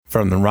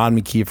From the Ron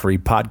McKeefery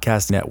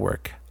Podcast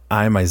Network,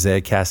 I'm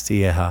Isaiah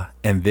Castilleja,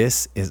 and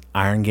this is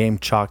Iron Game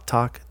Chalk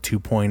Talk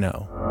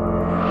 2.0.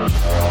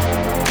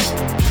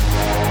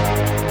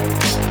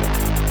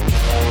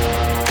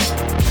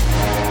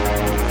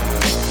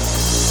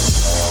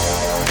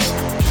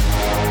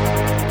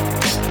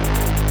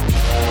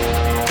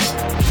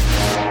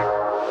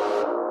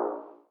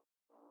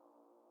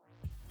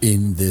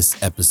 In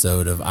this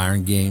episode of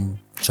Iron Game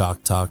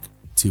Chalk Talk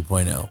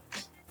 2.0,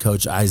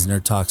 Coach Eisner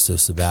talks to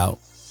us about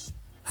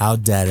how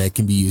data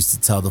can be used to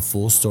tell the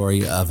full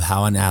story of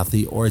how an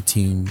athlete or a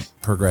team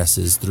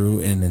progresses through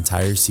an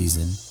entire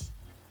season,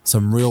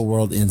 some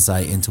real-world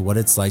insight into what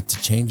it's like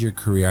to change your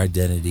career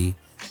identity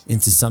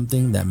into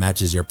something that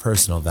matches your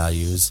personal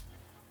values,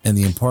 and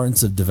the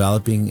importance of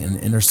developing an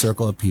inner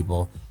circle of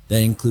people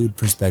that include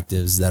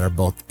perspectives that are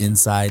both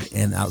inside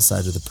and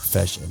outside of the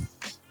profession.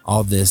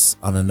 All this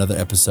on another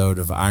episode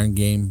of Iron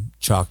Game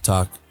Chalk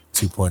Talk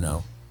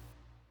 2.0.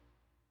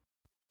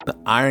 The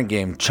Iron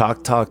Game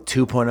Chalk Talk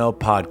 2.0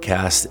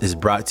 podcast is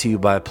brought to you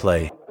by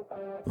Play.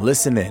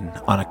 Listen in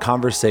on a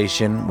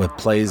conversation with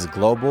Play's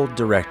Global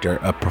Director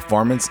of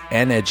Performance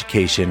and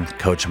Education,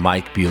 Coach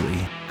Mike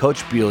Bewley.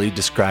 Coach Bewley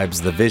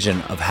describes the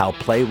vision of how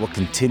Play will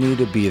continue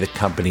to be the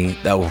company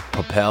that will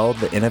propel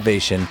the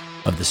innovation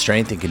of the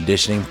strength and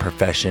conditioning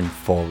profession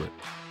forward.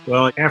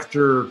 Well,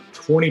 after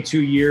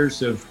 22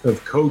 years of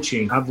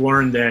coaching, I've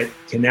learned that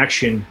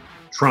connection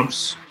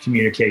trumps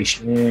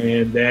communication,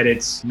 and that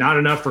it's not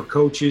enough for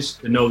coaches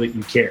to know that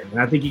you care. And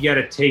I think you got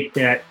to take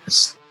that a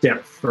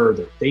step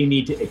further. They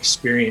need to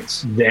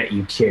experience that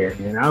you care.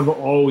 And I've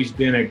always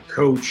been a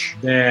coach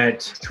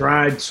that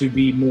tried to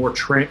be more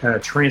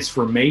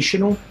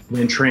transformational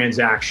than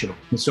transactional.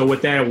 And so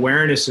with that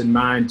awareness in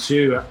mind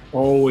too, I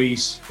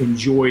always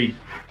enjoyed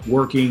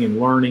working and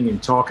learning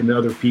and talking to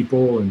other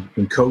people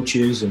and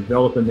coaches and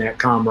developing that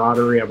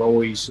camaraderie. I've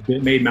always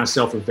made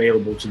myself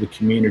available to the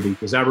community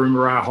because I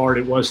remember how hard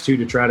it was too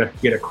to try to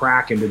get a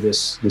crack into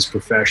this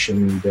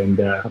profession. And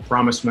I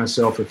promised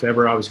myself if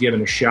ever I was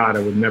given a shot, I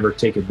would never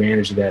take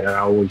advantage of that. I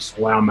always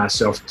allow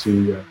myself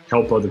to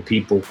help other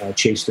people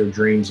chase their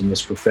dreams in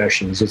this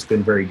profession. It's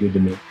been very good to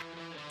me.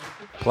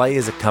 Play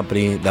is a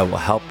company that will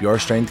help your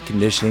strength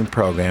conditioning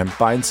program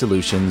find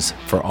solutions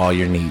for all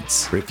your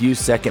needs. Review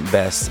Second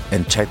Best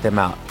and check them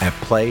out at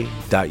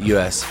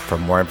play.us for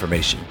more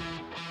information.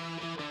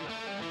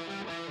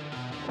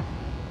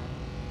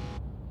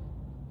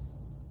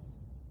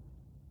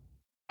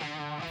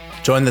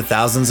 Join the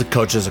thousands of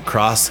coaches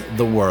across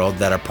the world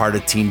that are part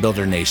of Team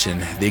Builder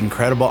Nation. The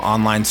incredible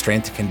online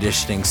strength and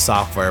conditioning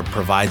software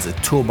provides a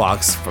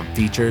toolbox for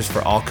features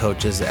for all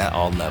coaches at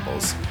all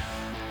levels.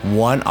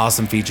 One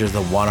awesome feature is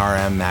the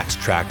 1RM Max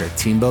Tracker.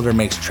 Team Builder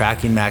makes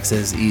tracking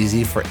maxes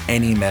easy for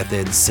any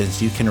method since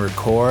you can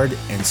record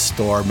and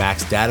store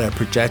max data,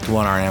 project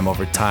 1RM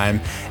over time,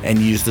 and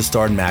use the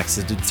stored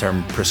maxes to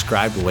determine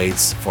prescribed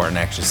weights for an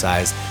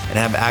exercise and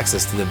have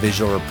access to the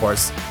visual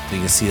reports so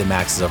you can see the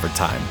maxes over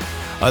time.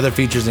 Other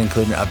features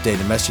include an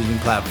updated messaging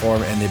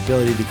platform and the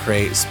ability to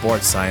create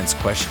sports science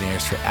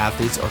questionnaires for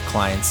athletes or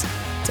clients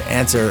to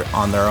answer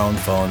on their own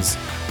phones.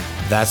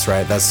 That's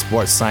right, that's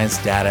sports science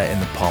data in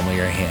the palm of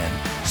your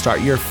hand.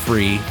 Start your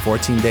free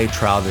 14-day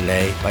trial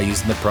today by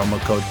using the promo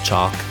code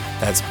CHALK,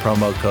 that's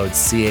promo code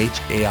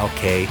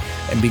CHALK,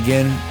 and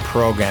begin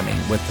programming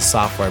with the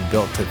software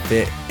built to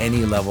fit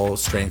any level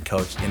strength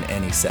coach in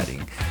any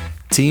setting.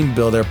 Team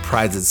Builder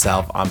prides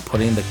itself on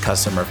putting the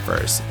customer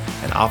first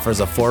and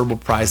offers affordable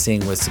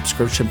pricing with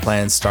subscription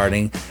plans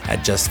starting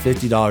at just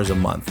 $50 a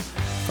month.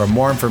 For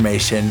more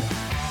information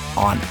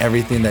on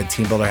everything that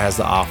Team Builder has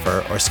to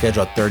offer or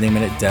schedule a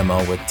 30-minute demo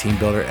with Team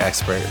Builder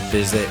expert,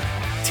 visit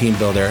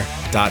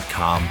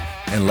teambuilder.com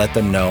and let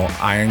them know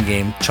Iron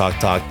Game Chalk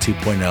Talk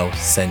 2.0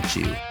 sent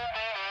you.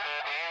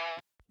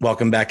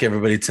 Welcome back,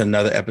 everybody, to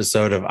another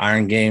episode of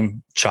Iron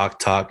Game Chalk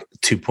Talk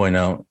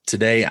 2.0.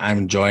 Today,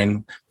 I'm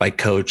joined by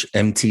Coach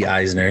MT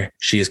Eisner.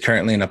 She is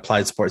currently an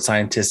applied sports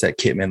scientist at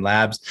Kitman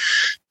Labs.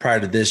 Prior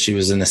to this, she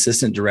was an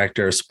assistant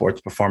director of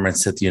sports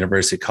performance at the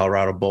University of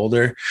Colorado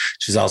Boulder.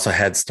 She's also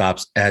had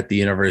stops at the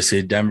University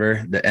of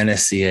Denver, the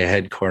NSCA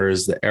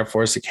headquarters, the Air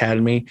Force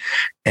Academy,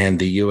 and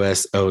the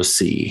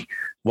USOC.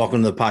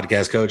 Welcome to the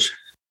podcast, Coach.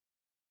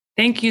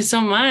 Thank you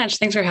so much.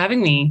 Thanks for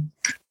having me.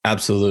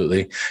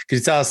 Absolutely. Could you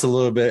tell us a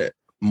little bit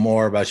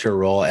more about your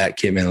role at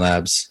Kitman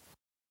Labs?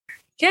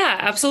 Yeah,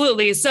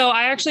 absolutely. So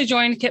I actually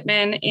joined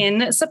Kitman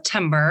in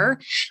September.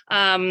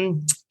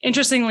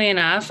 Interestingly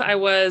enough, I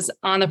was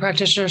on the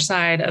practitioner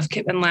side of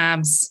Kitman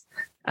Labs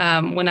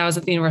when I was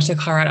at the University of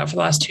Colorado for the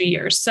last 2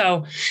 years.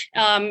 So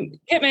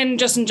Kitman,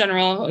 just in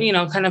general,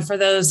 kind of for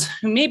those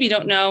who maybe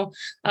don't know,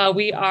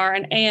 we are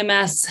an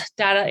AMS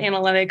data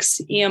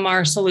analytics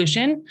EMR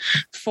solution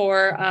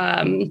for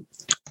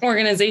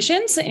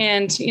organizations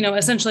and,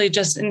 essentially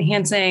just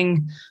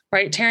enhancing,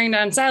 right, tearing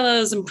down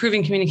silos,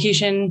 improving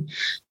communication,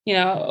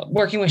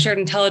 working with shared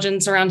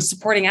intelligence around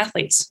supporting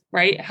athletes,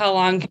 right? How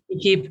long can we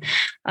keep,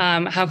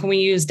 how can we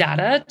use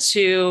data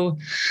to,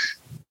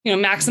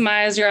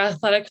 maximize your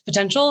athletic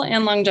potential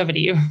and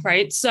longevity,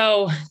 right?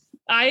 So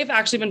I've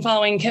actually been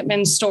following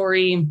Kitman's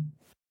story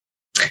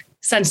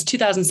since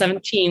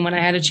 2017, when I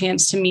had a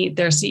chance to meet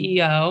their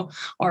CEO,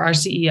 or our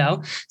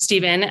CEO,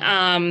 Stephen.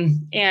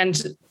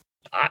 And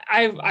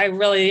I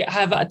really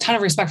have a ton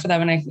of respect for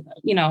them. And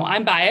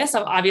I'm biased,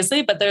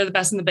 obviously, but they're the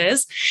best in the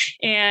biz.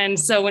 And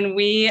so when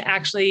we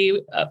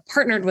actually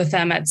partnered with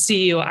them at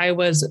CU, I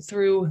was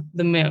through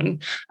the moon,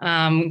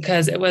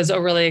 because it was a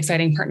really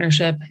exciting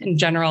partnership in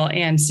general.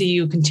 And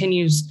CU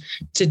continues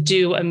to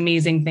do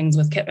amazing things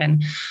with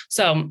Kitman.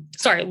 So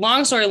sorry,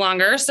 long story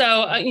longer.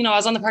 So, I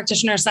was on the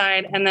practitioner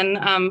side, and then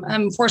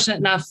I'm fortunate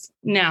enough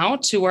now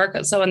to work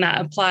in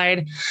that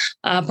applied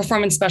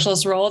performance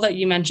specialist role that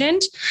you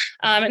mentioned.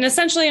 And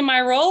essentially in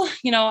my role,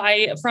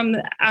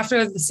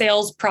 after the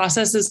sales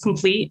process is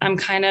complete, I'm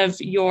kind of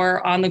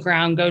your on the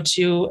ground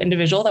go-to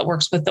individual that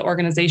works with the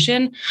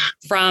organization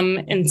from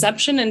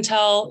inception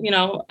until,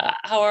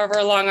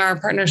 however long our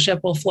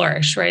partnership will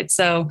flourish, right?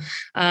 So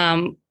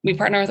we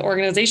partner with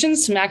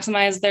organizations to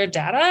maximize their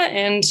data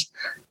and,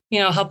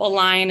 help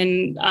align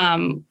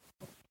and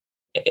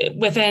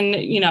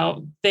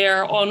within,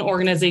 their own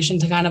organization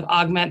to kind of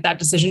augment that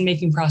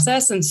decision-making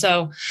process. And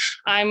so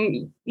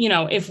I'm,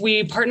 if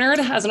we partnered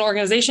as an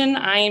organization,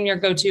 I am your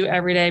go-to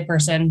everyday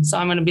person. So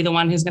I'm going to be the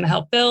one who's going to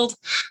help build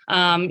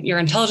your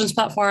intelligence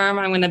platform.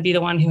 I'm going to be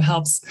the one who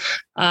helps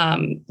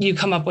you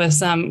come up with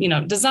some,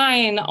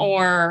 design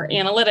or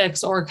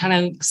analytics, or kind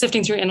of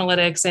sifting through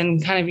analytics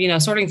and kind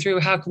of, sorting through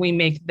how can we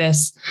make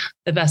this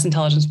the best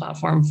intelligence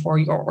platform for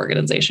your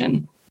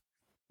organization.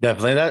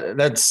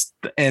 Definitely.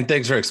 And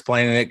thanks for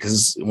explaining it,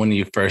 because when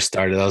you first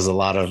started, that was a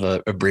lot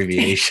of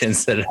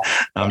abbreviations that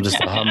I'm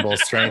just a humble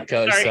strength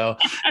coach. Sorry. So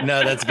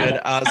no, that's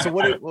good. So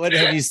what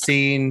have you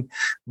seen,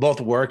 both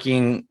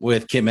working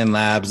with Kitman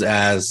Labs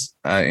as,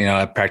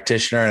 a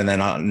practitioner, and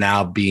then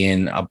now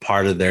being a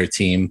part of their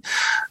team?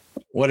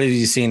 What have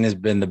you seen has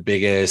been the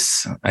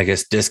biggest,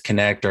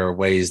 disconnect, or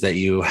ways that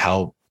you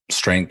help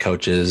strength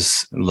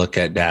coaches look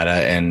at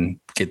data and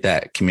get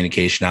that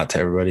communication out to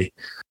everybody?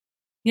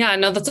 Yeah,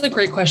 no, that's a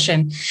great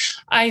question.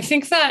 I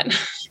think that,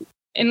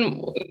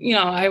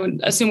 I would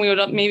assume we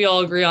would maybe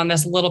all agree on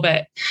this a little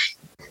bit.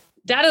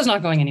 Data is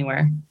not going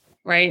anywhere,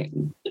 right?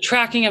 The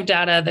tracking of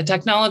data, the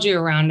technology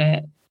around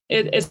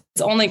it's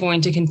only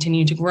going to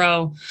continue to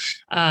grow,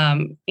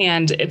 and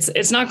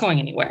it's not going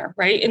anywhere,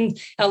 right? And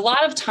a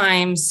lot of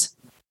times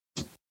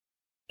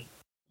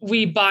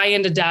we buy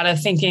into data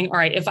thinking, all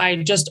right, if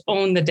I just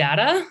own the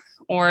data,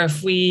 or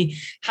if we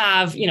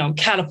have,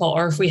 Catapult,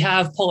 or if we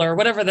have Polar,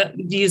 whatever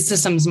these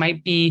systems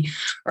might be,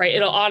 right,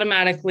 it'll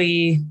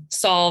automatically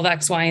solve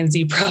X, Y, and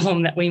Z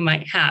problem that we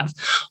might have.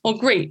 Well,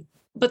 great.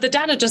 But the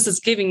data just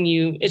is giving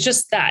you, it's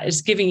just that,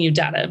 it's giving you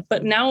data.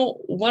 But now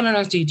what on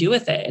earth do you do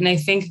with it? And I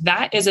think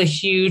that is a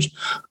huge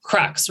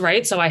crux,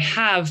 right? So I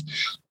have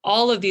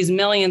all of these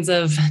millions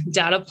of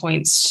data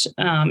points,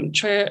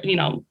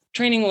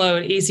 training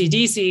load,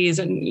 ACDCs,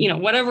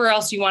 and, whatever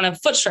else you want to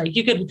foot strike.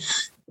 You could,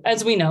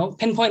 as we know,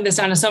 pinpoint this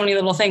down to so many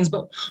little things,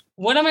 but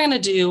what am I going to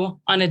do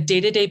on a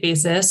day-to-day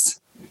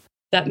basis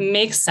that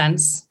makes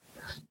sense,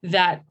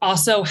 that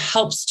also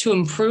helps to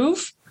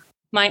improve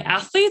my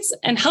athletes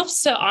and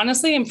helps to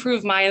honestly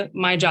improve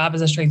my job as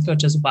a strength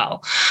coach as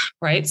well,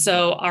 right?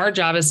 So our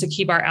job is to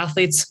keep our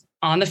athletes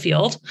on the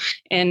field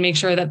and make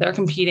sure that they're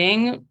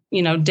competing,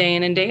 day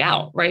in and day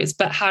out, right?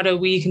 But how do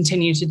we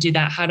continue to do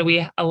that? How do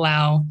we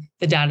allow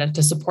the data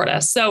to support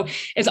us? So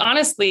it's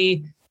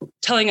honestly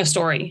telling a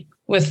story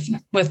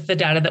with the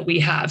data that we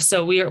have.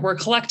 So we're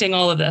collecting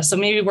all of this. So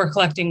maybe we're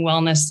collecting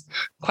wellness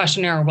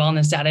questionnaire or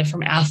wellness data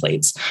from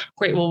athletes.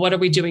 Great. Well, what are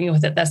we doing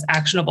with it that's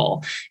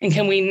actionable? And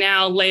can we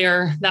now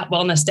layer that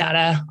wellness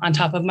data on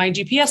top of my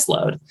GPS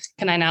load?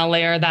 Can I now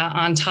layer that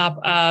on top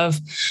of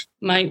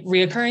my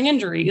reoccurring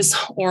injuries,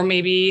 or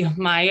maybe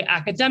my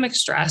academic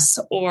stress,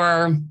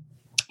 or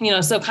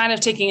so kind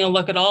of taking a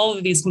look at all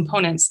of these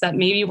components that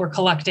maybe we're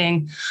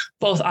collecting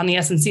both on the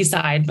S&C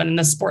side, but in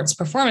the sports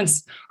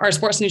performance or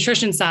sports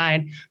nutrition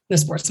side, the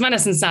sports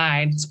medicine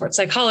side, sports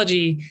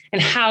psychology,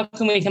 and how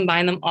can we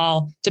combine them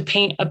all to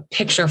paint a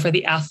picture for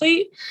the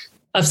athlete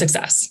of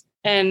success?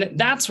 And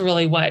that's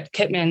really what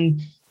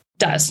Kitman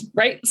does,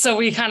 right? So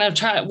we kind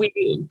of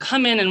we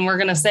come in and we're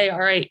going to say, all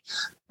right,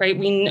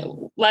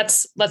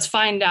 let's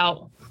find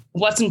out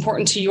what's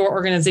important to your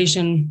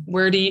organization.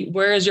 Where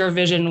is your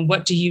vision?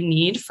 What do you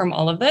need from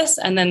all of this?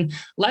 And then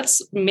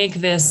let's make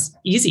this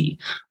easy,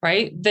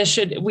 right?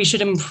 We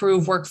should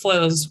improve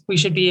workflows. We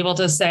should be able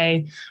to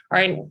say, all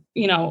right,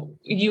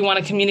 you want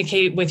to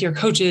communicate with your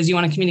coaches, you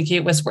want to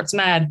communicate with sports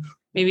med,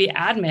 maybe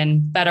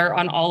admin better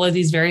on all of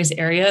these various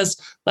areas.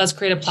 Let's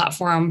create a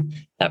platform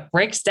that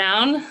breaks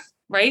down,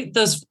 right,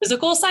 those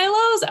physical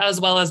silos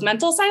as well as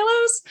mental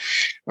silos,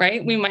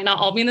 right? We might not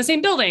all be in the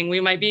same building. We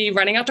might be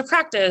running out to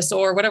practice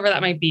or whatever that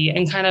might be,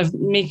 and kind of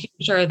making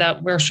sure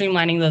that we're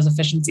streamlining those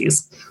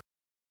efficiencies.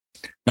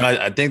 No,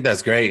 I think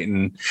that's great.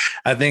 And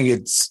I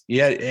think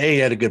you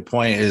had a good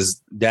point,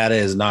 is data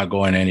is not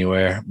going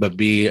anywhere, but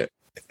B,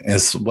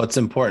 is what's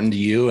important to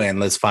you. And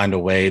let's find a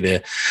way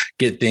to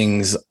get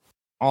things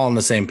all on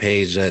the same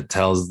page that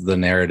tells the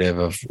narrative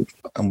of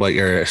what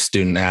your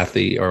student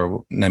athlete,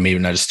 or maybe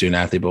not a student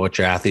athlete, but what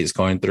your athlete is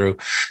going through,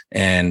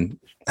 and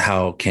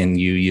how can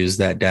you use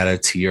that data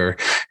to your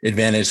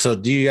advantage. So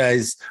do you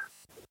guys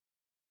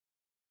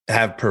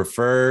have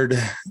preferred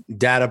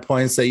data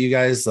points that you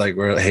guys like,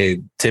 where,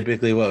 hey,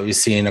 typically what we've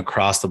seen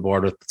across the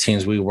board with the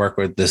teams we work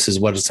with, this is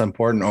what is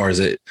important? Or is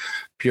it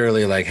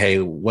purely like, hey,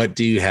 what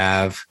do you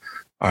have?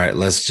 All right,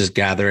 let's just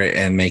gather it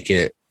and make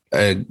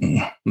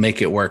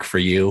it work for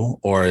you?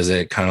 Or is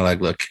it kind of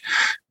like, look,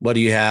 what do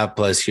you have?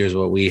 Plus here's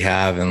what we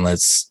have, and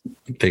let's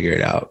figure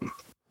it out.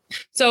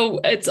 So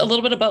it's a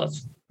little bit of both,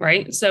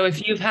 right? So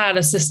if you've had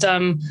a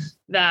system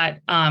that,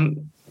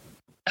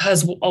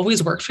 has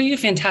always worked for you,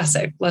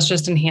 fantastic. Let's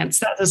just enhance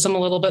that system a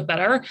little bit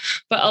better.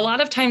 But a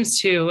lot of times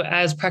too,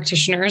 as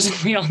practitioners, and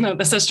we all know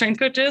this as strength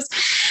coaches,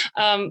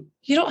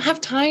 you don't have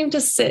time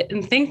to sit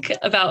and think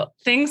about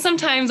things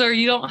sometimes, or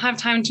you don't have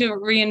time to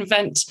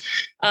reinvent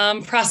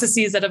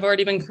processes that have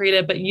already been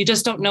created, but you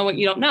just don't know what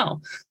you don't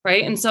know,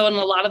 right? And so in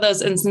a lot of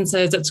those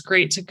instances, it's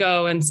great to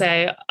go and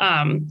say,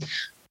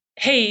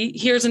 hey,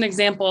 here's an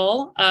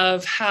example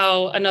of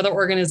how another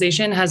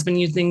organization has been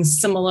using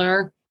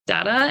similar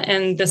data,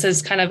 and this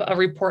is kind of a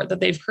report that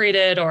they've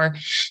created, or,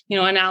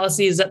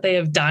 analyses that they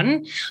have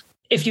done.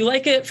 If you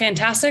like it,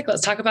 fantastic.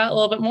 Let's talk about it a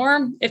little bit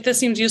more. If this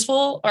seems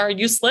useful or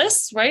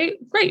useless, right?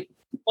 Great.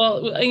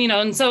 Well,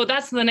 and so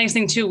that's the nice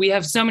thing too. We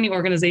have so many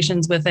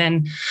organizations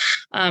within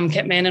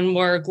Kitman, and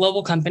we're a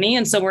global company.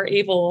 And so we're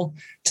able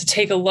to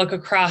take a look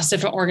across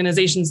different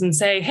organizations and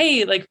say,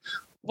 hey, like,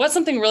 what's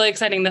something really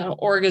exciting that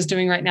org is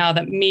doing right now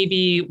that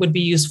maybe would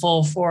be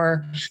useful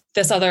for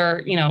this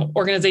other,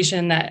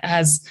 organization that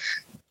has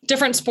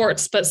different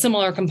sports, but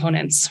similar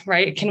components,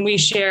 right? Can we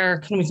share,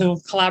 can we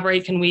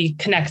collaborate? Can we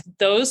connect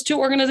those two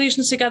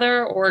organizations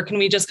together? Or can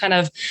we just kind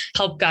of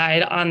help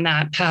guide on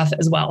that path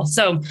as well?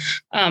 So,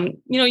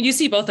 you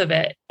see both of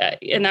it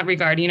in that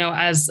regard.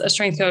 As a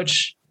strength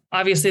coach,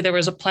 obviously there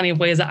was plenty of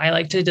ways that I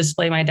like to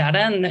display my data,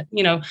 and,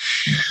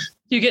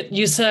 you get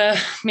used to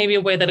maybe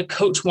a way that a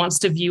coach wants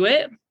to view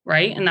it,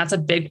 right? And that's a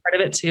big part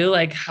of it too.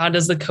 Like, how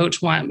does the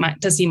coach want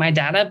to see my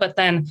data? But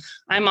then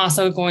I'm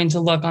also going to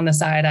look on the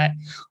side at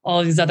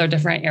all these other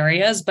different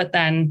areas. But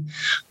then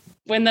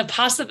when the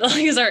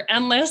possibilities are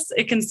endless,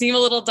 it can seem a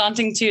little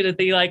daunting too, to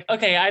be like,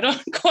 okay, I don't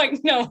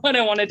quite know what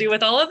I want to do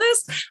with all of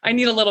this. I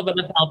need a little bit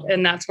of help.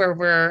 And that's where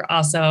we're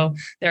also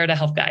there to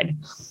help guide.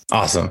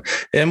 Awesome.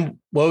 And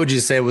what would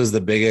you say was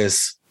the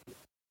biggest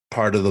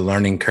part of the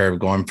learning curve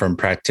going from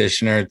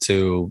practitioner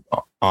to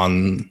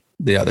on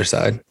the other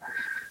side?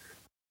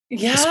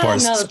 Yeah,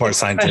 sports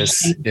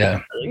scientist. Yeah.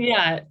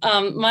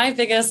 My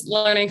biggest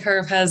learning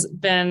curve has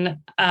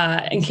been,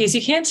 in case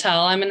you can't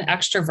tell, I'm an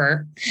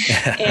extrovert,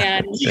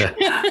 and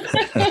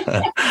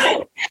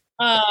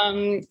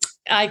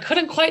I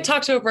couldn't quite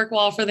talk to a brick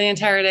wall for the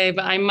entire day,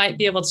 but I might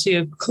be able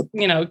to,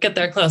 get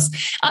there close.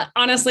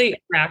 Honestly,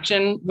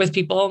 interaction with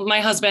people. My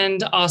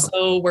husband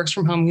also works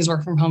from home. He's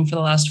worked from home for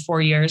the last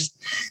 4 years.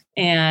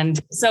 And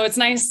so it's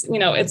nice,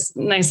 it's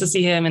nice to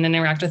see him and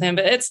interact with him.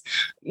 But it's,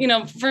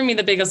 for me,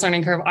 the biggest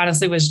learning curve,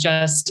 honestly, was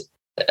just,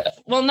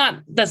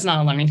 that's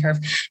not a learning curve,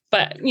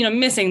 but,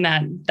 missing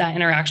that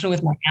interaction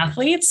with my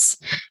athletes.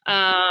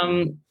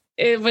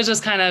 It was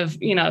just kind of,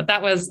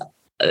 that was,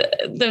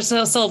 there's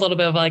still a little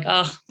bit of like,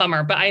 oh,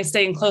 bummer, but I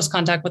stay in close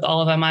contact with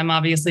all of them. I'm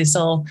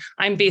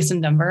based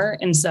in Denver.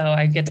 And so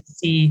I get to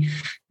see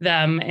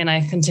them and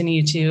I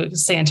continue to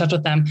stay in touch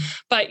with them.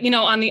 But,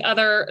 on the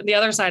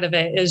other side of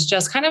it is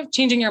just kind of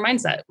changing your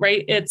mindset,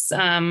 right? It's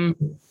a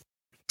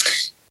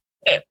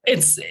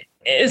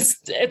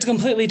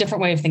completely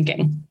different way of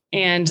thinking.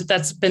 And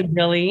that's been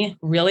really,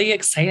 really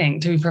exciting,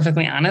 to be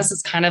perfectly honest.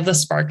 It's kind of the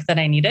spark that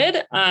I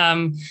needed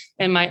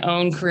in my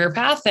own career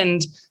path,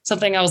 and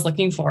something I was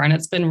looking for. And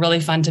it's been really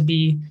fun to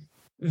be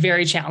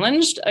very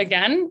challenged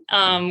again.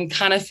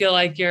 Kind of feel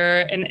like you're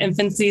in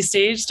infancy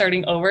stage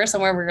starting over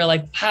somewhere where you're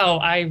like, wow,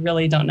 I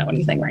really don't know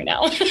anything right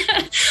now.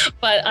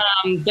 But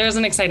there's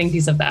an exciting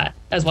piece of that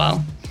as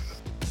well.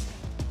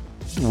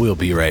 We'll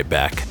be right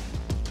back.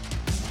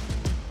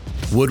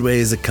 Woodway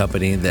is a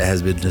company that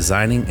has been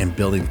designing and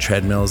building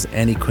treadmills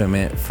and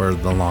equipment for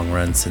the long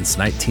run since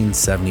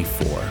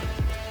 1974.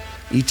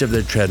 Each of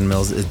their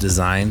treadmills is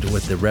designed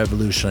with the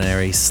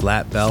revolutionary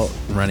slat belt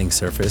running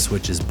surface,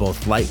 which is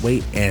both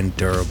lightweight and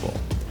durable.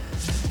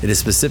 It is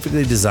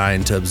specifically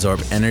designed to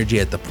absorb energy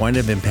at the point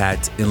of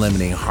impact,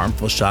 eliminating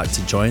harmful shock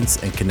to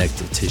joints and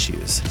connective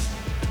tissues.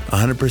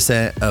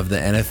 100% of the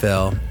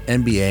NFL,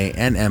 NBA,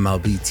 and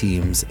MLB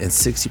teams and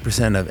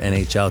 60% of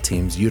NHL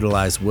teams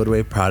utilize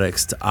Woodway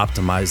products to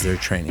optimize their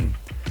training.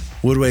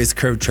 Woodway's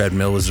Curve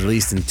treadmill was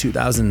released in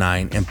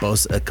 2009 and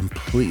boasts a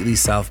completely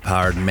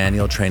self-powered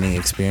manual training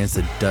experience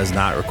that does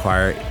not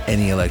require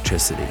any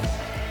electricity.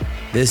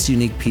 This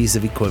unique piece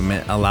of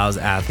equipment allows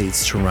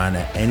athletes to run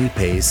at any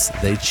pace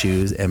they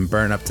choose and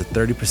burn up to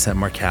 30%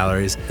 more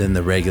calories than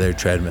the regular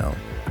treadmill.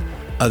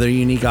 Other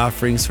unique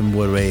offerings from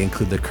Woodway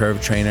include the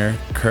Curve Trainer,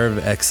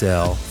 Curve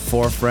XL,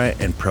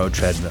 Forefront, and Pro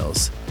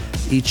treadmills.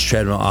 Each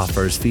treadmill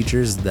offers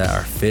features that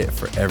are fit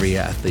for every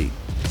athlete.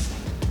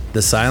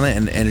 The silent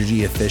and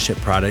energy efficient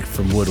product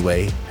from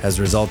Woodway has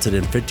resulted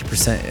in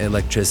 50%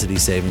 electricity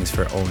savings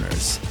for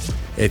owners.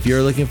 If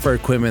you're looking for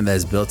equipment that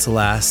is built to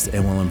last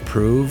and will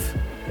improve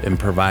and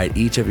provide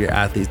each of your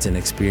athletes an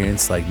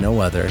experience like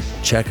no other,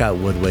 check out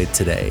Woodway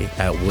today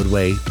at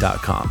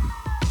woodway.com.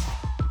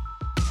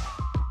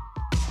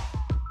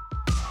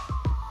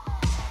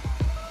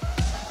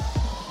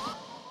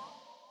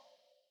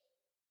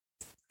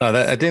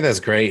 I think that's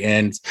great.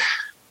 And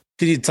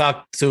could you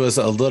talk to us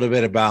a little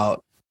bit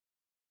about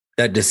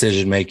that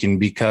decision making?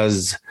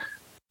 Because,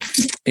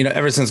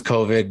 ever since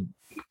COVID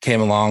came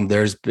along,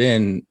 there's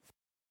been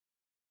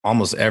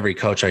almost every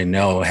coach I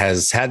know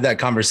has had that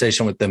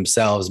conversation with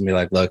themselves and be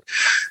like, look,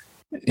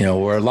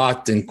 we're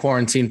locked in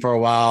quarantine for a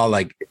while.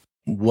 Like,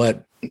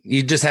 what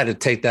you just had to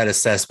take that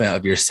assessment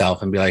of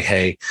yourself and be like,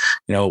 hey,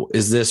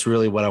 is this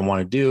really what I want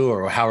to do,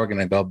 or how we're going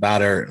to go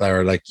about it?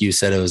 Or like you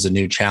said, it was a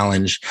new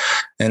challenge.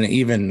 And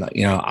even,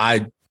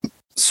 I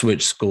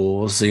switched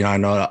schools. I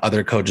know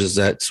other coaches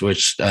that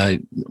switched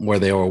where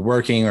they were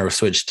working or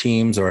switched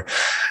teams, or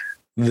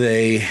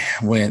they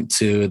went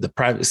to the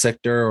private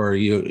sector, or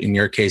in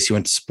your case, you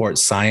went to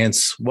sports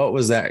science. What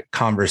was that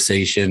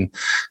conversation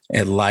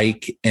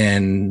like?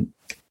 And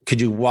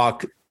could you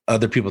walk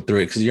other people through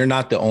it? Because you're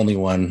not the only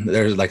one.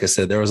 There's, like I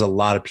said, there was a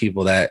lot of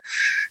people that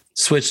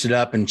switched it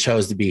up and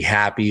chose to be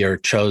happy, or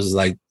chose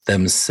like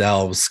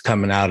themselves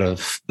coming out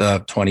of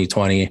the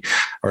 2020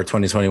 or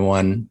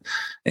 2021.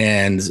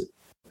 And,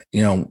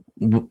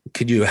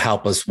 could you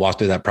help us walk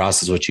through that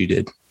process, what you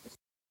did?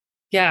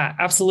 Yeah,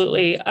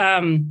 absolutely.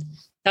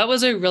 That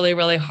was a really,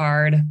 really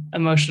hard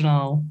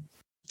emotional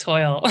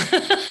toil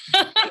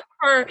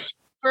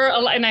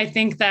and I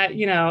think that,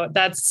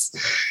 that's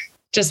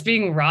just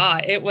being raw.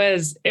 It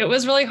was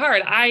really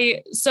hard.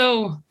 Okay.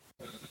 So,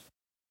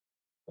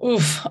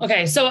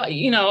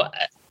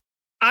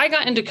 I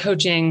got into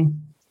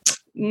coaching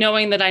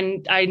knowing that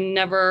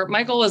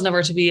my goal was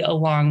never to be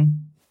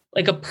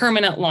a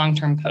permanent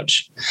long-term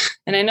coach.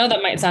 And I know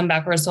that might sound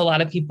backwards to a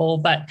lot of people,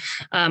 but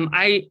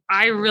I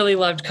really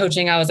loved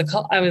coaching. I was a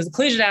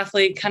collegiate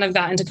athlete, kind of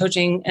got into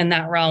coaching in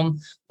that realm,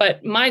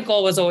 but my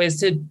goal was always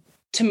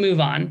to move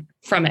on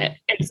from it.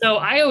 And so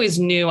I always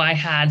knew I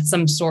had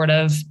some sort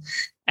of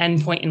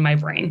endpoint in my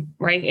brain,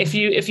 right? If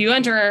you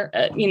enter,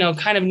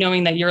 kind of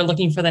knowing that you're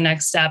looking for the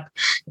next step,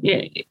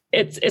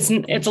 it's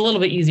a little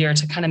bit easier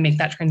to kind of make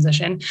that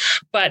transition.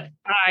 But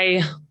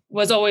I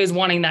was always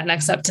wanting that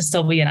next step to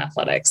still be in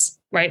athletics,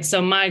 right?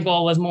 So my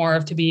goal was more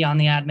of to be on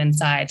the admin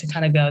side, to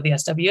kind of go the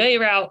SWA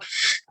route,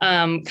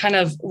 kind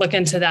of look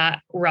into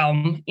that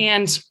realm.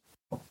 And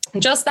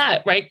just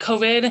that, right?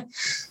 COVID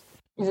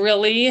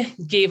really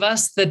gave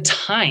us the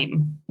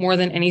time more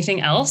than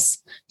anything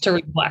else to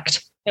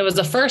reflect. It was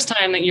the first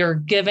time that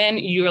you're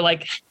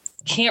like,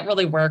 can't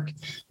really work.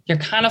 You're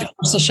kind of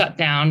forced to shut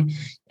down.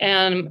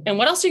 And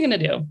what else are you going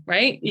to do?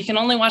 Right. You can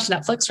only watch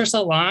Netflix for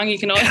so long. You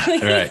can only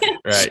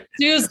right.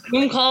 do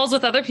Zoom calls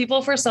with other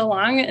people for so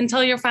long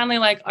until you're finally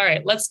like, all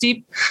right, let's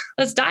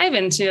dive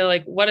into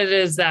like what it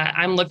is that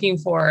I'm looking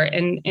for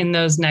in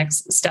those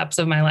next steps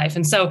of my life.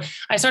 And so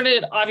I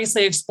started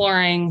obviously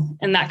exploring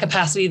in that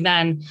capacity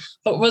then,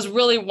 but was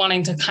really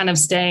wanting to kind of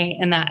stay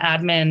in that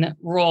admin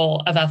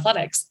role of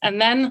athletics.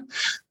 And then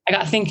I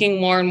got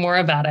thinking more and more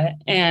about it.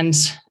 And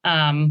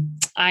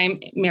I'm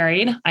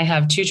married. I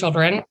have 2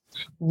 children.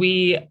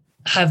 We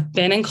have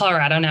been in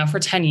Colorado now for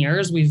 10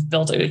 years. We've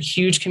built a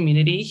huge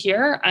community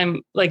here.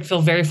 I'm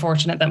feel very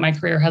fortunate that my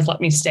career has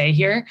let me stay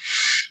here.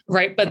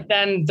 Right. But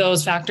then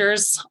those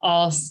factors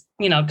all,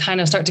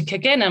 kind of start to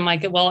kick in. I'm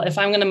like, well, if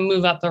I'm going to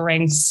move up the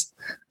ranks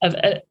of,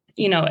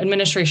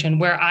 administration,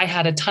 where I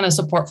had a ton of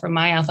support from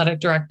my athletic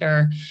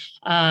director,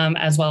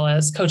 as well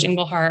as Coach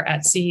Engelhart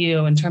at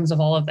CU in terms of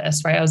all of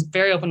this, right? I was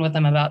very open with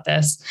them about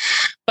this,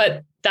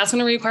 but that's going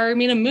to require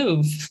me to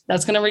move.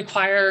 That's going to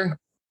require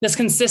this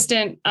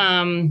consistent,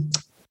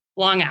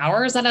 long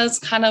hours that I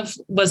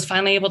was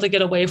finally able to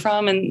get away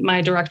from in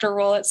my director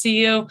role at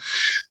CU,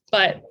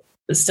 but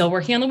still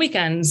working on the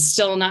weekends,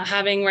 still not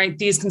having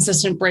these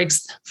consistent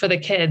breaks for the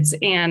kids.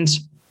 And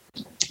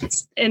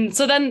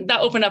so then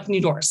that opened up new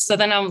doors. So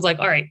then I was like,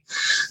 all right,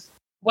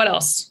 what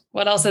else?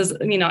 What else is,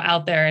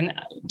 out there? And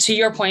to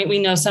your point,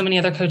 we know so many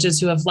other coaches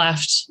who have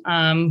left,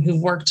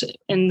 who've worked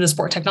in the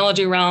sport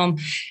technology realm.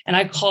 And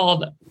I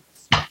called,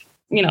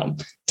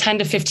 10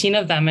 to 15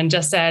 of them and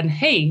just said,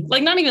 hey,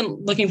 not even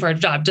looking for a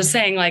job, just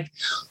saying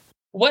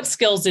what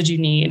skills did you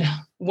need?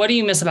 What do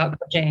you miss about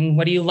coaching?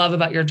 What do you love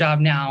about your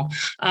job now?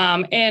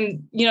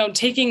 And,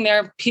 taking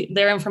their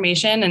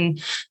information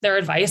and their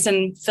advice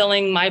and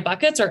filling my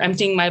buckets or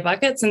emptying my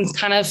buckets and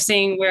kind of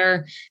seeing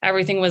where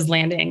everything was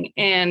landing.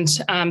 And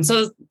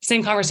so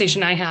same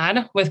conversation I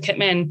had with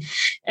Kitman,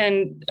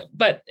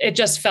 but it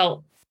just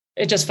felt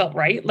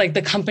right.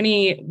 The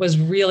company was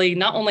really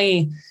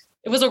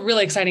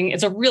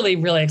it's a really,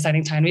 really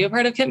exciting time to be a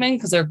part of Kitman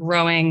because they're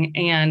growing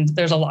and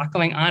there's a lot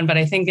going on. But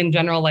I think in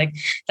general,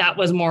 that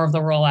was more of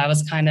the role I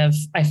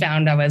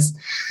found I was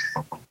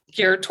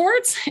geared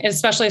towards,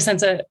 especially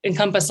since it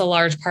encompassed a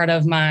large part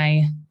of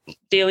my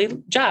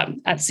daily job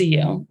at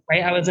CU,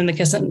 right? I was in the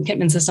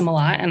Kitman system a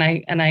lot, and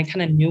I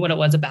kind of knew what it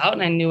was about,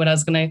 and I knew what I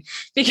was going to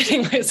be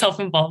getting myself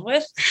involved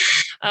with.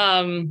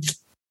 And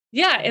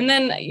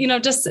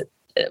then, just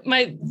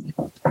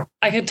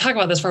I could talk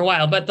about this for a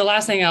while, but the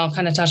last thing I'll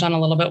kind of touch on a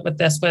little bit with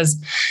this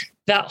was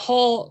that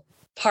whole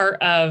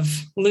part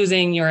of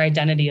losing your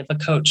identity of a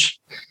coach.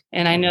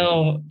 And I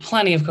know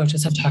plenty of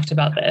coaches have talked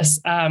about this.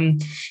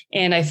 And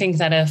I think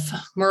that if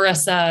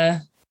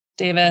Marissa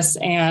Davis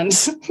and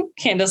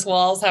Candace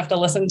Walls have to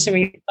listen to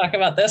me talk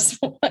about this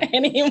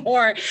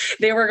anymore,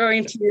 they were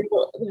going to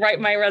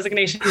write my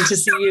resignation to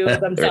CU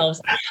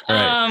themselves.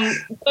 Right.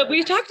 But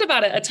we've talked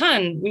about it a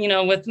ton,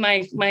 with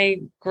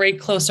my great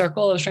close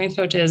circle of strength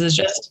coaches, is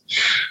just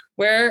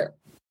where,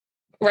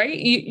 right,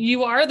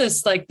 you are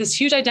this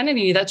huge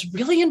identity that's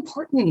really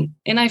important.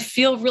 And I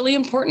feel really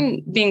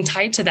important being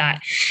tied to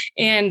that.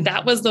 And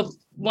that was the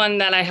one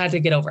that I had to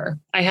get over.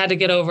 I had to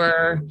get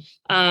over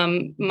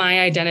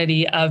my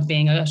identity of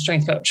being a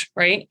strength coach,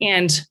 right?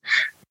 And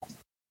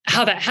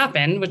how that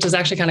happened, which is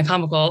actually kind of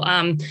comical.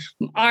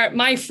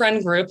 My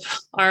friend group,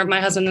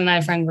 my husband and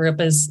I friend group,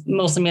 is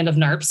mostly made of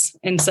NARPs,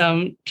 and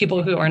some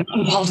people who are not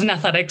involved in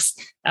athletics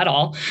at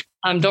all.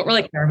 Don't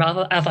really care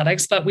about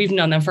athletics, but we've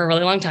known them for a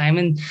really long time.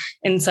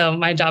 And so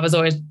my job has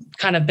always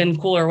kind of been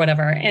cool or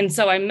whatever. And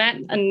so I met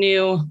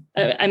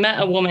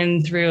a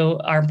woman through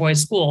our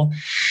boys' school,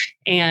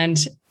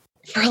 and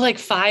for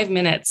 5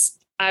 minutes,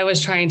 I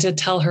was trying to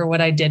tell her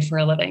what I did for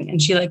a living,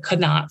 and she could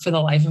not for the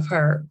life of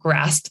her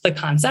grasp the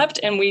concept.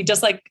 And we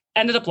just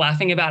ended up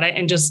laughing about it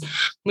and just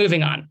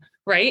moving on.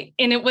 Right.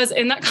 And it was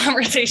in that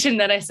conversation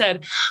that I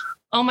said,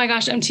 oh my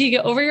gosh, MT,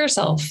 get over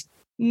yourself.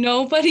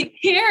 Nobody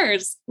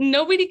cares.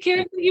 Nobody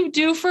cares what you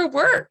do for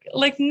work.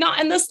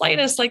 Not in the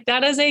slightest.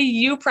 That is a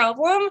you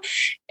problem,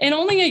 and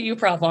only a you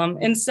problem.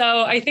 And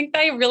so I think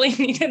I really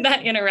needed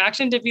that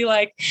interaction to be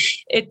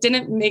it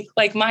didn't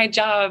make my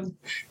job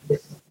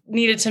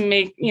needed to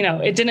make,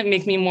 it didn't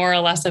make me more or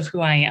less of who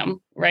I am.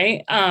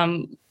 Right.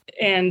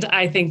 And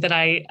I think that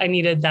I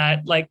needed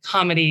that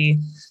comedy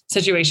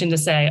situation to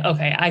say,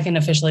 okay, I can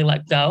officially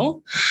let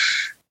go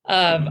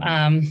of,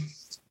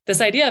 this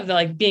idea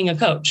of being a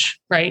coach,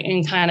 right?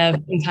 And kind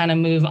of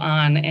move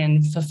on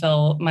and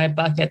fulfill my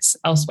buckets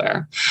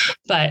elsewhere.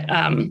 But,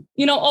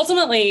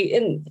 ultimately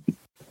in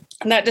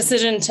that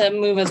decision to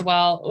move as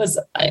well was,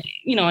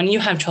 and you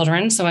have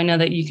children, so I know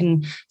that you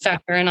can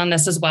factor in on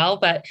this as well.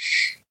 But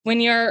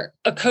when you're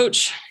a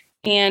coach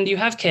and you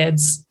have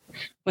kids,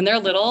 when they're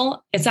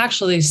little, it's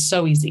actually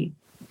so easy.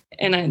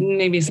 And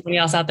maybe somebody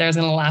else out there is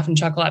going to laugh and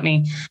chuckle at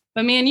me.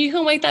 But man, you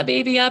can wake that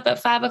baby up at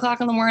 5 o'clock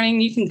in the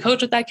morning. You can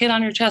coach with that kid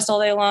on your chest all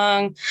day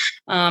long.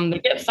 They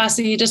get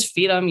fussy, you just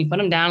feed them. You put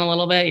them down a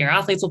little bit. Your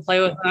athletes will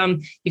play with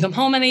them. You come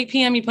home at 8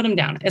 p.m., you put them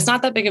down. It's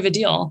not that big of a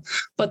deal.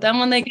 But then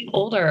when they get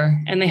older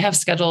and they have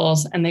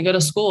schedules and they go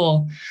to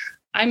school,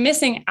 I'm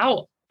missing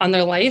out on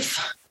their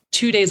life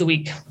 2 days a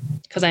week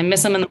because I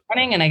miss them in the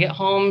morning and I get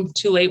home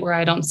too late where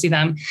I don't see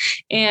them.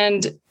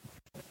 And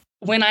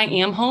when I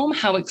am home,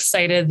 how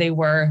excited they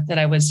were that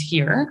I was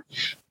here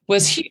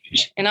was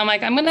huge. And I'm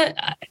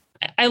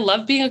I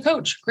love being a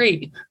coach.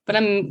 Great. But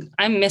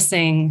I'm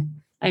missing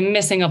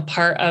a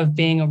part of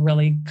being a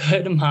really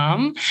good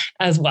mom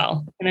as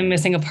well. And I'm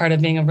missing a part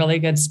of being a really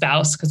good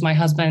spouse because my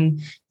husband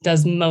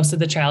does most of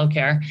the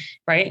childcare.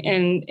 Right.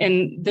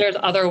 And there's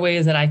other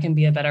ways that I can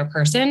be a better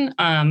person.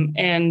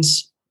 And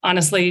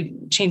honestly,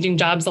 changing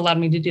jobs allowed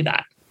me to do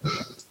that.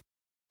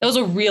 That was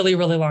a really,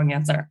 really long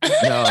answer.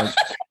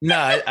 No,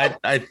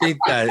 I think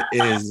that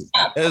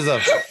is a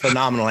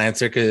phenomenal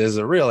answer because it is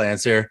a real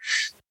answer.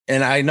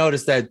 And I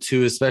noticed that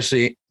too,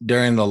 especially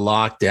during the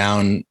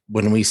lockdown,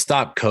 when we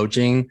stopped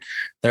coaching,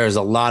 there's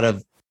a lot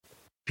of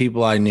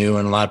people I knew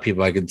and a lot of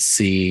people I could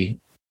see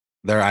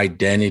their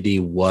identity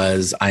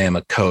was, I am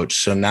a coach.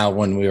 So now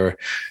when we were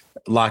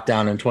locked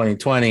down in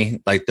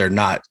 2020, they're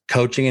not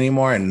coaching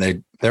anymore. And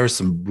there were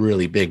some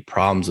really big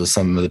problems with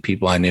some of the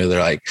people I knew. They're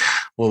like,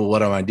 well, what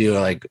do I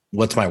do?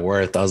 What's my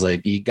worth? I was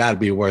like, you got to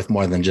be worth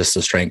more than just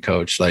a strength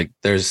coach.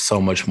 There's so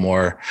much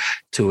more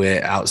to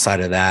it outside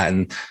of that.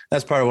 And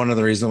that's part of one of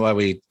the reasons why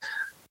we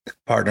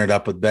partnered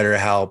up with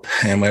BetterHelp.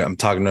 And I'm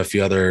talking to a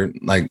few other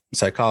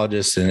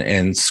psychologists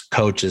and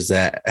coaches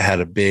that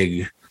had a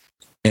big,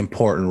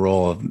 important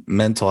role of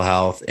mental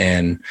health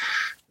and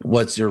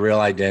what's your real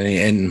identity.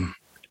 And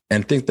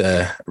I think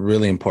the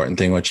really important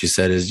thing, what you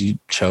said, is you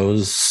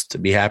chose to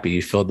be happy.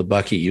 You filled the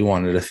bucket you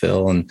wanted to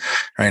fill. And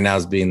right now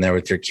is being there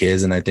with your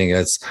kids. And I think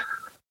that's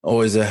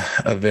always a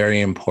very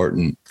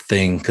important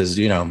thing because,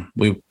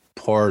 we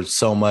pour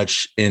so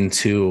much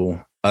into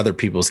other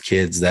people's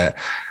kids that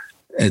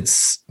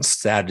it's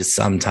sad to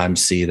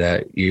sometimes see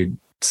that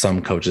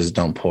some coaches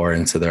don't pour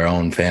into their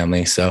own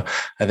family. So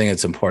I think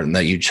it's important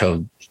that you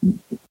chose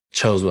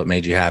what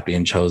made you happy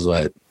and chose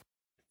what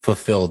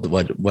fulfilled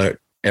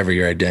whatever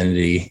your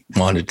identity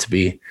wanted to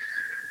be.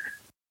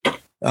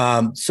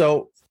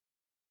 So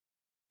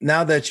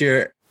now that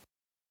you're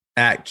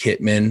at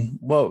Kitman,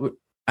 well,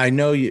 I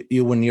know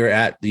you when you're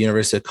at the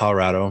University of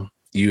Colorado,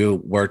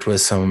 you worked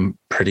with some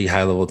pretty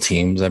high level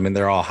teams. I mean,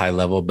 they're all high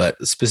level, but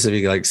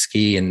specifically like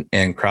ski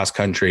and cross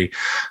country,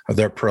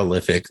 they're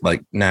prolific,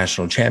 like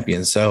national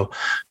champions. So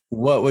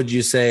what would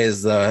you say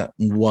is the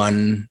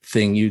one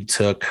thing you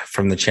took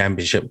from the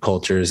championship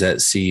cultures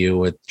at CU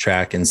with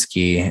track and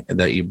ski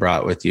that you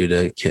brought with you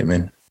to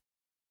Kitman?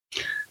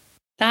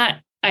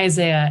 That,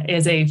 Isaiah,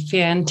 is a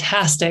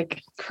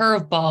fantastic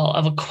curveball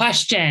of a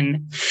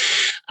question.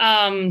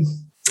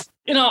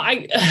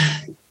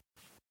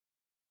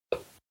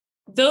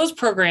 Those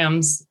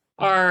programs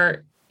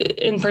are,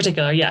 in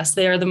particular, yes,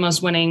 they are the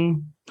most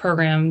winning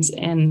programs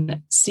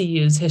in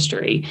CU's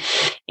history,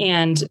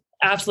 and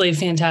absolutely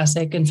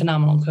fantastic and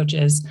phenomenal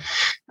coaches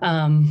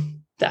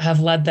that have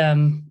led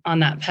them on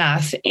that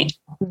path.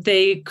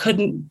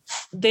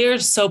 They're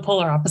so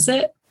polar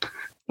opposite,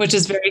 which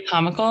is very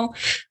comical,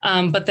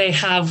 but they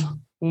have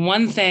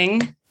one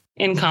thing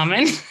in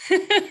common,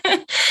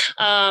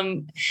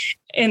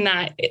 in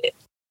that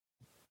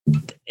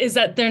is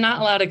that they're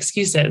not allowed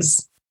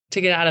excuses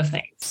to get out of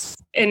things.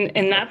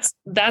 And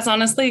that's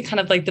honestly kind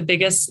of like the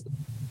biggest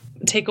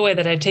takeaway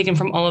that I've taken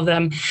from all of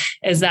them,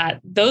 is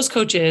that those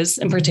coaches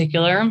in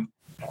particular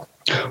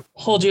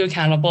hold you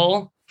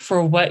accountable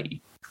for what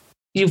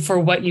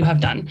you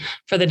have done,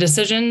 for the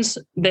decisions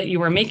that you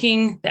were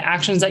making, the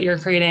actions that you're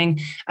creating,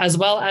 as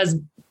well as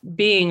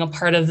being a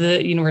part of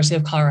the University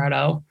of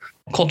Colorado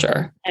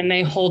culture. And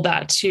they hold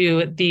that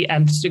to the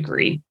nth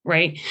degree,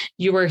 right?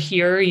 You are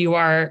here, you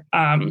are,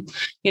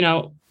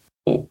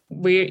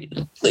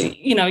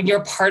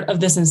 you're part of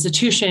this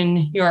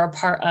institution. You're a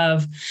part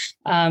of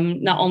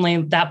not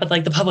only that, but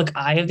like the public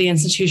eye of the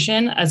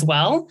institution as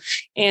well.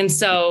 And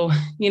so,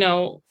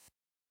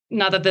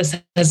 not that this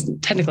has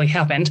technically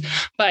happened,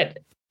 but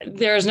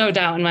there is no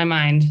doubt in my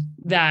mind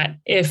that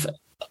if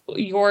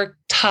your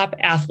top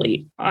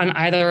athlete on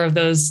either of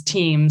those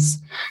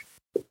teams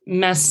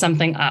messed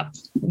something up,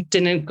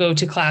 didn't go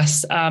to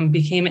class,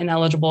 became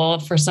ineligible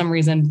for some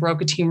reason,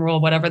 broke a team rule,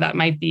 whatever that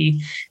might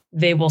be,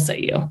 they will sit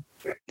you.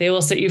 They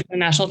will sit you for the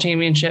national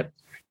championship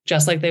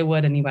just like they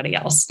would anybody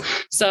else.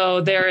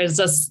 So there is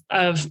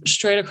a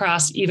straight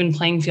across even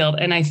playing field.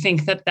 And I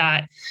think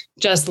that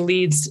just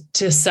leads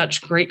to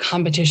such great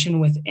competition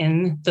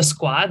within the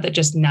squad that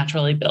just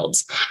naturally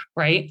builds,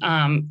 right?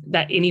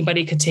 That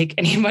anybody could take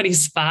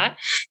anybody's spot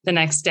the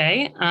next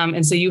day.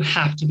 And so you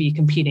have to be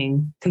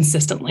competing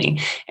consistently.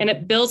 And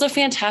it builds a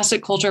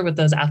fantastic culture with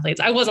those athletes.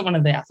 I wasn't one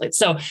of the athletes,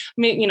 so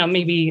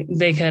maybe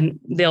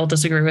they'll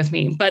disagree with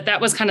me, but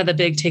that was kind of the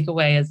big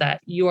takeaway, is that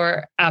you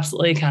are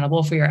absolutely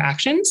accountable for your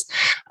actions.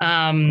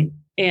 And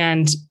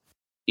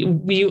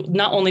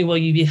not only will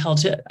you be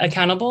held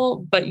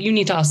accountable, but you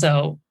need to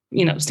also,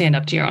 stand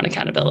up to your own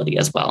accountability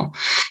as well.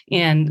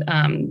 And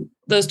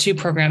those two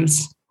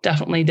programs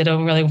definitely did a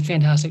really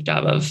fantastic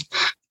job of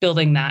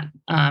building that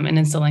and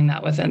instilling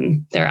that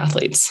within their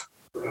athletes.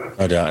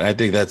 No doubt. I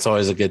think that's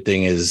always a good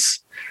thing is,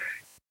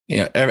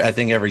 I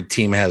think every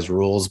team has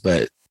rules,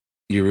 but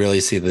you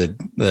really see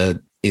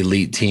the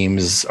elite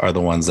teams are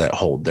the ones that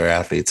hold their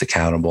athletes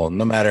accountable,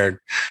 no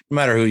matter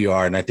who you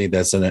are. And I think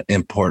that's an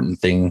important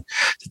thing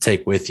to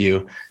take with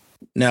you.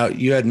 Now,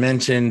 you had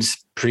mentioned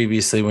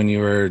previously when you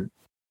were,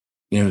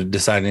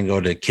 deciding to go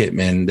to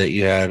Kitman that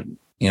you had,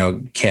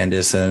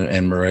 Candace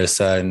and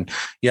Marissa, and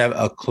you have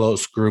a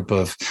close group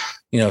of,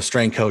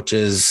 strength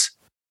coaches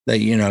that,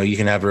 you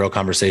can have real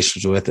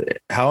conversations with.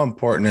 How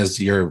important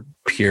is your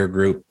peer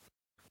group,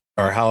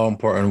 or how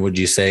important would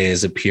you say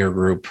is a peer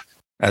group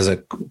as a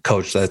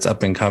coach that's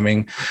up and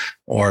coming,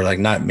 or like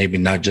not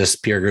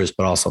just peer groups,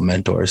 but also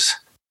mentors?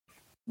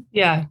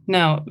 Yeah,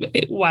 no,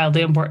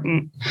 wildly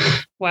important.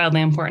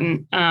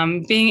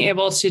 Being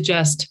able to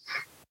just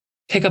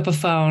pick up a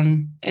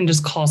phone and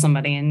just call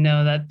somebody and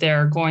know that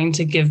they're going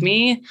to give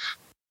me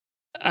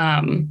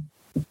their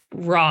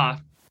raw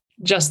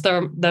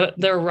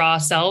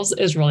selves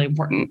is really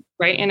important,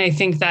 right? And I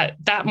think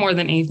that more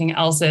than anything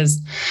else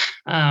is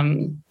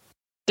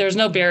there's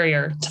no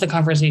barrier to the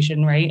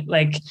conversation, right?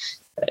 Like,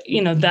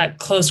 that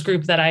close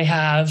group that I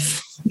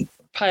have,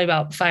 probably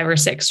about 5 or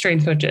 6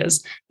 strength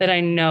coaches that I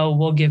know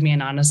will give me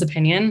an honest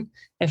opinion.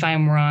 If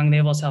I'm wrong,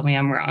 they will tell me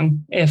I'm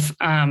wrong. If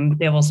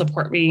they will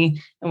support me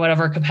in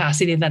whatever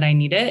capacity that I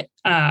need it.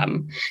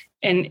 And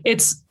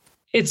it's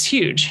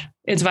huge.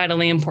 It's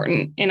vitally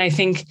important. And I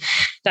think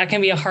that can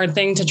be a hard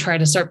thing to try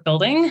to start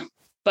building,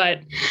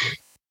 but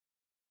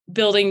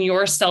building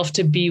yourself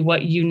to be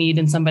what you need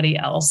in somebody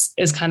else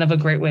is kind of a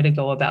great way to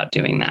go about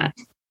doing that.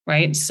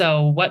 Right.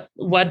 So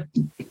what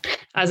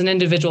as an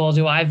individual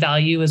do I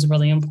value is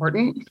really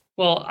important?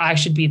 Well, I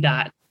should be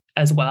that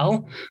as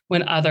well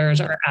when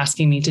others are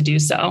asking me to do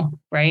so.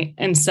 Right.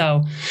 And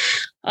so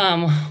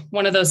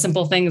one of those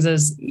simple things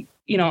is,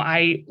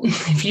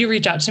 if you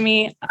reach out to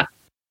me,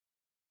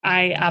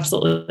 I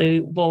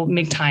absolutely will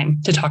make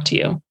time to talk to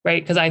you.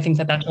 Right. Because I think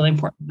that that's really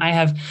important. I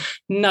have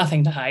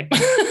nothing to hide,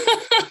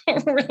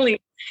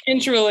 really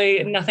and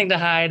truly nothing to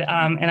hide.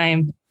 And I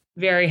am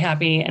very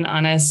happy and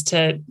honest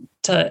to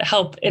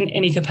help in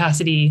any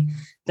capacity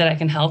that I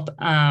can help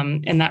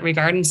in that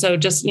regard. And so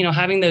just,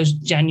 having those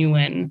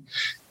genuine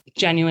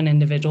genuine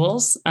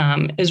individuals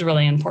is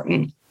really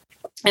important.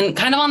 And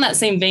kind of on that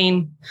same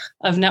vein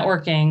of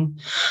networking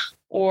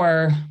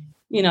or,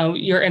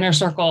 your inner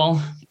circle,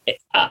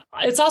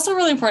 it's also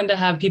really important to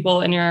have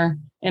people in your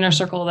inner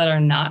circle that are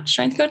not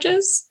strength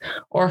coaches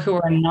or who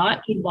are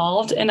not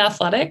involved in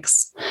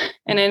athletics.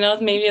 And I know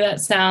maybe that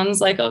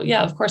sounds like, oh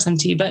yeah, of course I'm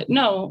T, but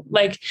no,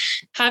 like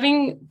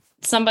having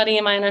somebody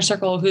in my inner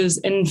circle who's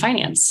in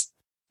finance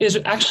is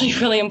actually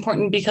really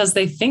important because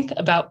they think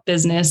about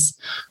business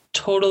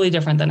totally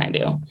different than I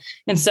do.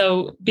 And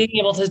so being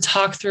able to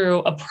talk through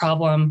a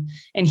problem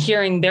and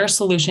hearing their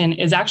solution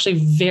is actually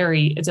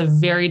it's a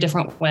very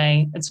different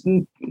way. It's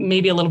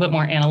maybe a little bit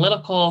more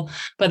analytical,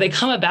 but they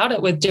come about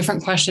it with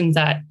different questions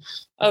that,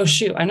 oh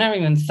shoot, I never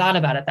even thought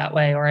about it that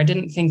way. Or I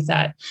didn't think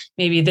that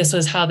maybe this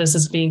was how this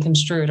is being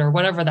construed or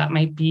whatever that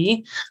might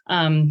be.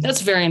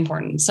 That's very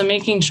important. So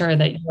making sure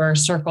that your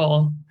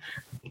circle,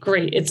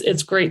 great.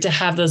 It's great to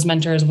have those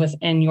mentors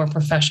within your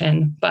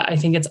profession, but I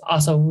think it's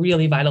also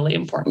really vitally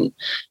important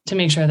to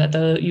make sure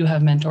that you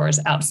have mentors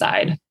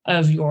outside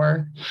of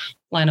your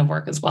line of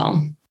work as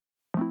well.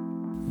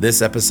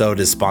 This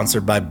episode is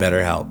sponsored by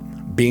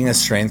BetterHelp. Being a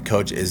strength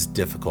coach is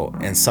difficult,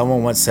 and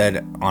someone once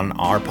said on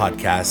our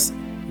podcast,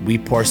 we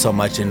pour so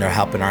much into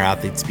helping our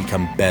athletes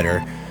become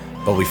better,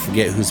 but we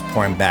forget who's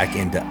pouring back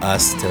into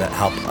us to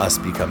help us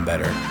become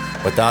better.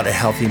 Without a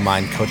healthy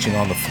mind, coaching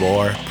on the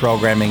floor,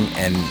 programming,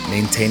 and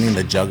maintaining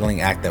the juggling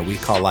act that we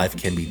call life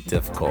can be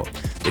difficult.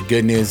 The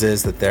good news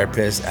is the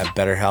therapists at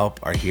BetterHelp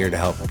are here to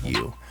help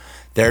you.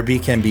 Therapy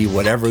can be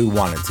whatever we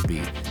want it to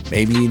be.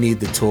 Maybe you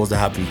need the tools to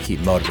help you keep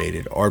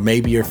motivated, or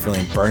maybe you're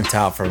feeling burnt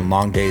out from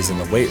long days in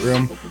the weight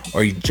room,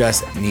 or you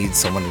just need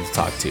someone to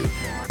talk to.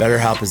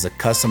 BetterHelp is a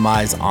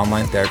customized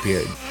online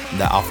therapy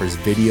that offers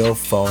video,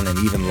 phone, and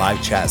even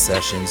live chat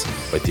sessions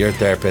with your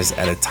therapist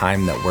at a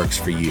time that works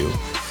for you.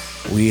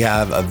 We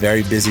have a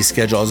very busy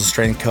schedule as a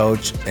strength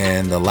coach,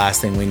 and the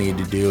last thing we need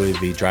to do is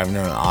be driving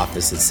to an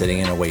office and sitting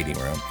in a waiting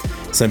room.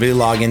 Simply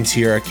log into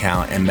your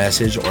account and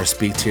message or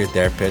speak to your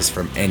therapist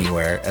from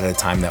anywhere at a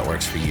time that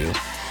works for you.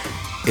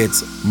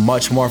 It's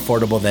much more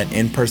affordable than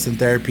in-person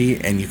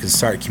therapy, and you can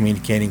start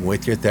communicating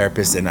with your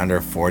therapist in under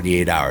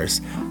 48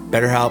 hours.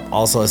 BetterHelp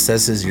also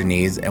assesses your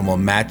needs and will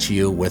match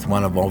you with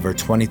one of over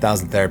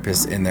 20,000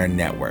 therapists in their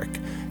network.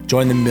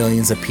 Join the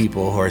millions of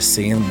people who are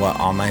seeing what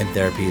online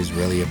therapy is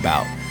really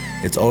about.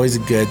 It's always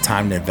a good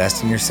time to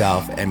invest in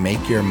yourself and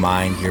make your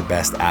mind your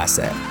best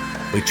asset.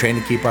 We train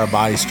to keep our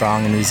bodies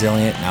strong and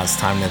resilient. Now it's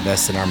time to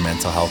invest in our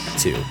mental health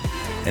too.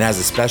 And as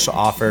a special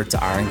offer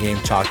to Iron Game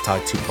Chalk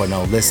Talk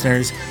 2.0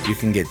 listeners, you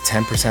can get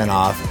 10%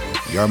 off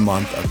your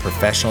month of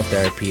professional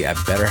therapy at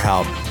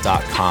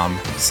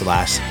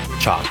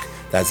betterhelp.com/chalk.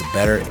 That's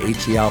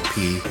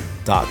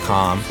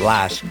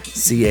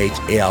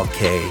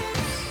betterhelp.com/CHALK.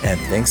 And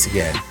thanks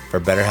again for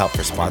BetterHelp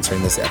for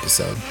sponsoring this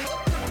episode.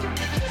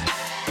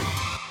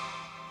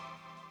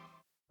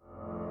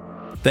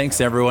 Thanks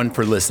everyone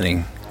for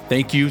listening.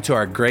 Thank you to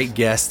our great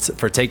guests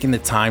for taking the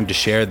time to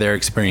share their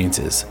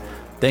experiences.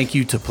 Thank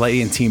you to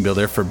Play and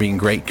TeamBuildr for being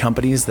great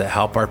companies that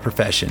help our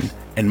profession.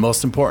 And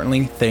most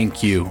importantly,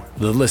 thank you,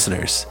 the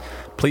listeners.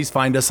 Please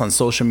find us on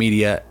social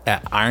media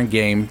at Iron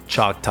Game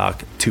Chalk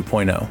Talk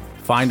 2.0.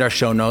 Find our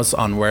show notes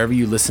on wherever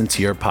you listen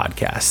to your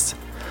podcasts.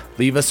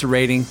 Leave us a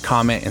rating,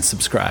 comment, and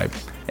subscribe.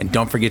 And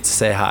don't forget to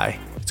say hi.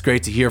 It's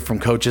great to hear from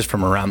coaches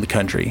from around the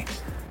country.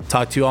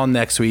 Talk to you all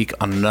next week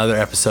on another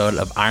episode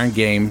of Iron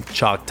Game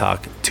Chalk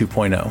Talk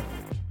 2.0.